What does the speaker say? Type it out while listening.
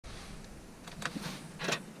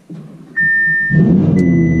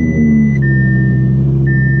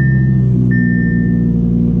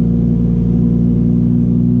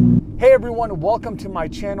welcome to my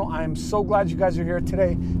channel. I'm so glad you guys are here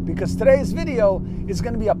today because today's video is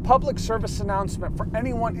going to be a public service announcement for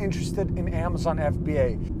anyone interested in Amazon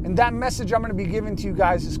FBA. And that message I'm going to be giving to you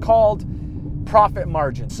guys is called profit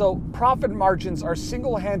margins. So profit margins are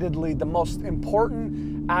single-handedly the most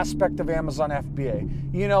important aspect of Amazon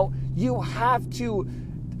FBA. You know, you have to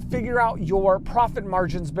figure out your profit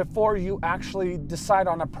margins before you actually decide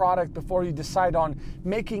on a product, before you decide on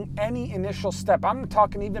making any initial step. I'm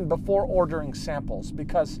talking even before ordering samples,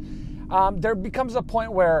 because there becomes a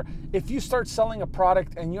point where if you start selling a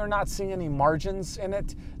product and you're not seeing any margins in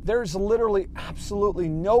it, there's literally absolutely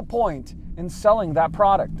no point in selling that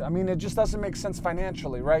product. I mean, it just doesn't make sense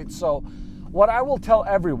financially, right? So what I will tell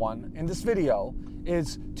everyone in this video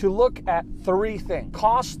is to look at three things: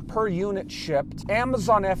 cost per unit shipped,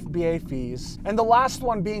 Amazon FBA fees, and the last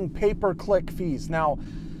one being pay-per-click fees. Now,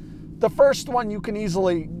 the first one you can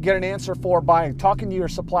easily get an answer for by talking to your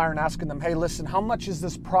supplier and asking them, hey, listen, how much is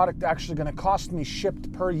this product actually going to cost me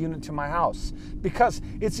shipped per unit to my house? Because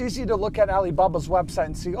it's easy to look at Alibaba's website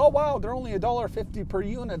and see, oh, wow, they're only $1.50 per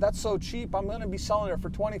unit. That's so cheap. I'm going to be selling it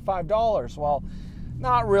for $25. Well,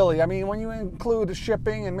 not really. I mean, when you include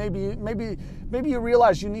shipping and maybe you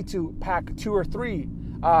realize you need to pack 2 or 3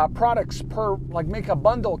 products per, like make a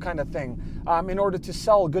bundle kind of thing in order to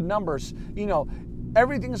sell good numbers, you know,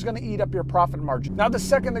 everything is going to eat up your profit margin. Now, the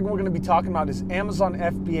second thing we're going to be talking about is Amazon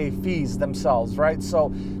FBA fees themselves, right?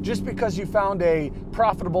 So just because you found a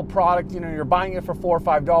profitable product, you know, you're buying it for $4 or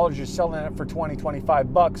 $5, you're selling it for $20,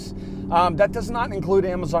 $25, that does not include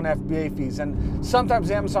Amazon FBA fees. And sometimes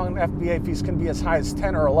Amazon FBA fees can be as high as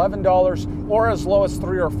 $10 or $11 or as low as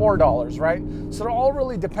 $3 or $4, right? So it all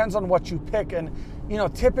really depends on what you pick. And, you know,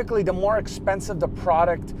 typically the more expensive the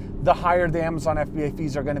product, the higher the Amazon FBA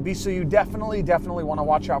fees are going to be. So you definitely want to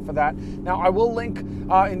watch out for that. Now, I will link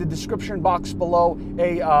in the description box below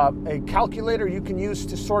a calculator you can use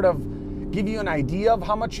to sort of give you an idea of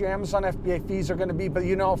how much your Amazon FBA fees are going to be. But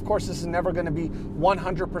you know, of course, this is never going to be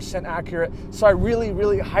 100% accurate. So I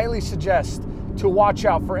really highly suggest to watch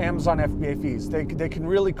out for Amazon FBA fees. They can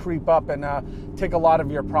really creep up and take a lot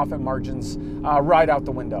of your profit margins right out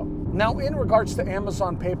the window. Now, in regards to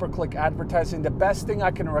Amazon pay-per-click advertising, the best thing I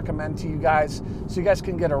can recommend to you guys, so you guys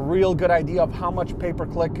can get a real good idea of how much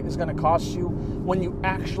pay-per-click is going to cost you when you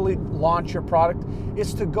actually launch your product,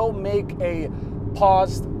 is to go make a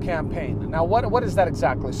paused campaign. Now, what is that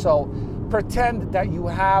exactly? So pretend that you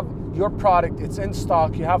have your product, it's in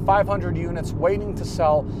stock, you have 500 units waiting to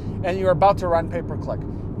sell, and you're about to run pay-per-click.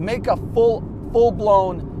 Make a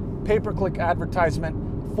full-blown pay-per-click advertisement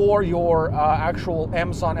for your actual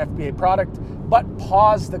Amazon FBA product, but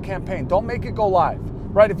pause the campaign. Don't make it go live,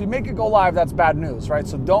 right? If you make it go live, that's bad news, right?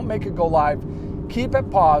 So don't make it go live. Keep it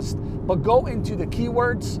paused, but go into the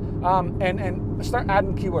keywords and start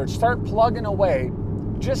adding keywords. Start plugging away,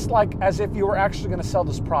 just like as if you were actually going to sell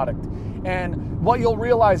this product. And what you'll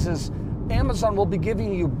realize is Amazon will be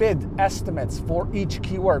giving you bid estimates for each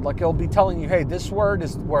keyword. Like it'll be telling you, hey, this word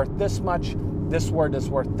is worth this much, this word is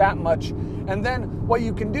worth that much. And then what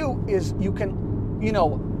you can do is you can, you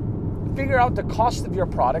know, figure out the cost of your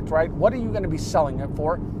product, right? What are you going to be selling it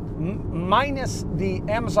for? Minus the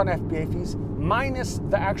Amazon FBA fees, minus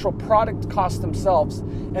the actual product cost themselves,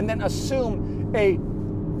 and then assume a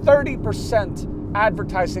 30%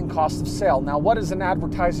 advertising cost of sale. Now, what is an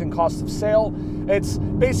advertising cost of sale? It's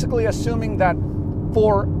basically assuming that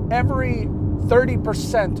for every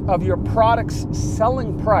 30% of your product's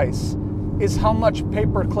selling price is how much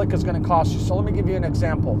pay-per-click is going to cost you. So let me give you an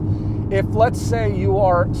example. If, let's say, you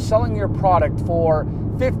are selling your product for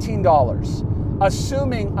 $15,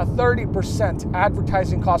 assuming a 30%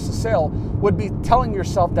 advertising cost of sale would be telling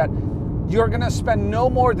yourself that you're going to spend no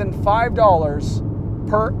more than $5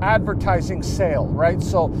 per advertising sale, right?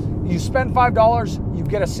 So you spend $5, you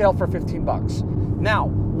get a sale for 15 bucks. Now,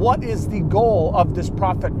 what is the goal of this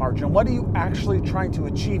profit margin? What are you actually trying to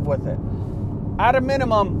achieve with it? At a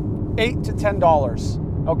minimum, $8 to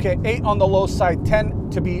 $10. Okay, 8 on the low side, 10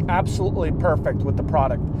 to be absolutely perfect with the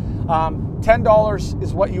product. $10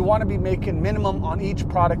 is what you want to be making minimum on each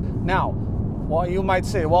product. Now, well, you might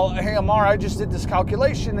say, well, hey, Amar, I just did this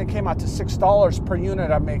calculation. It came out to $6 per unit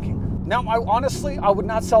I'm making. Now, honestly, I would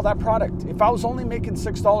not sell that product. If I was only making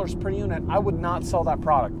 $6 per unit, I would not sell that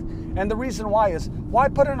product. And the reason why is, why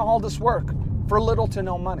put in all this work for little to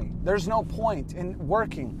no money? There's no point in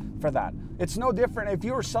working for that. It's no different. If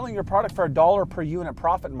you were selling your product for $1 per unit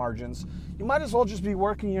profit margins, you might as well just be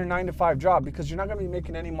working your 9-to-5 job, because you're not going to be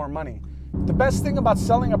making any more money. The best thing about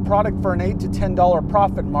selling a product for an $8 to $10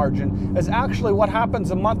 profit margin is actually what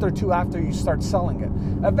happens a month or 2 after you start selling it.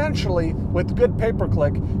 Eventually, with good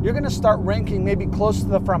pay-per-click, you're going to start ranking maybe close to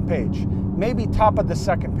the front page. maybe top of the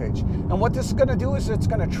second page. And what this is going to do is it's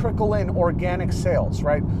going to trickle in organic sales,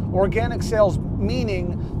 right? Organic sales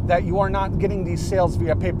meaning that you are not getting these sales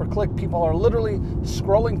via pay-per-click. People are literally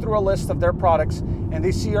scrolling through a list of their products and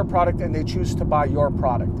they see your product and they choose to buy your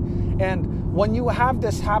product. And when you have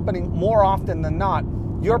this happening more often than not,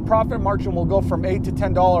 your profit margin will go from $8 to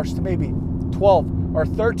 $10 to maybe $12 or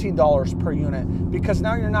 $13 per unit, because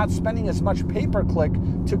now you're not spending as much pay-per-click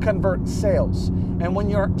to convert sales. And when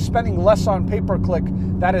you're spending less on pay-per-click,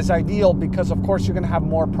 that is ideal, because of course you're going to have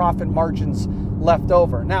more profit margins left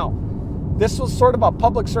over. Now, this was sort of a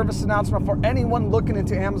public service announcement for anyone looking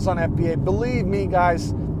into Amazon FBA. Believe me,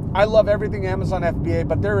 guys, I love everything Amazon FBA,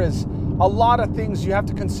 but there is a lot of things you have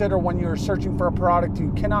to consider when you're searching for a product.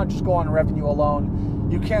 You cannot just go on revenue alone.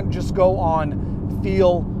 You can't just go on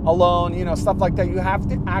feel alone, you know, stuff like that. You have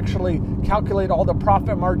to actually calculate all the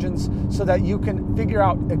profit margins so that you can figure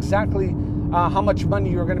out exactly how much money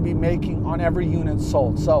you're going to be making on every unit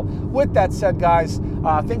sold. So with that said, guys,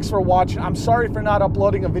 thanks for watching. I'm sorry for not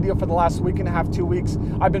uploading a video for the last week and a half, 2 weeks.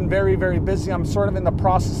 I've been very, very busy. I'm sort of in the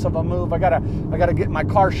process of a move. I gotta get my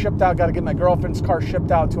car shipped out, gotta get my girlfriend's car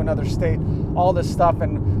shipped out to another state, all this stuff,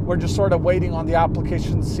 and we're just sort of waiting on the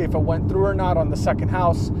application to see if it went through or not on the second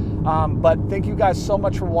house. But thank you guys so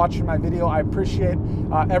much for watching my video. I appreciate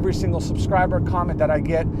every single subscriber comment that I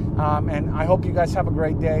get, and I hope you guys have a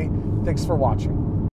great day. Thanks for watching.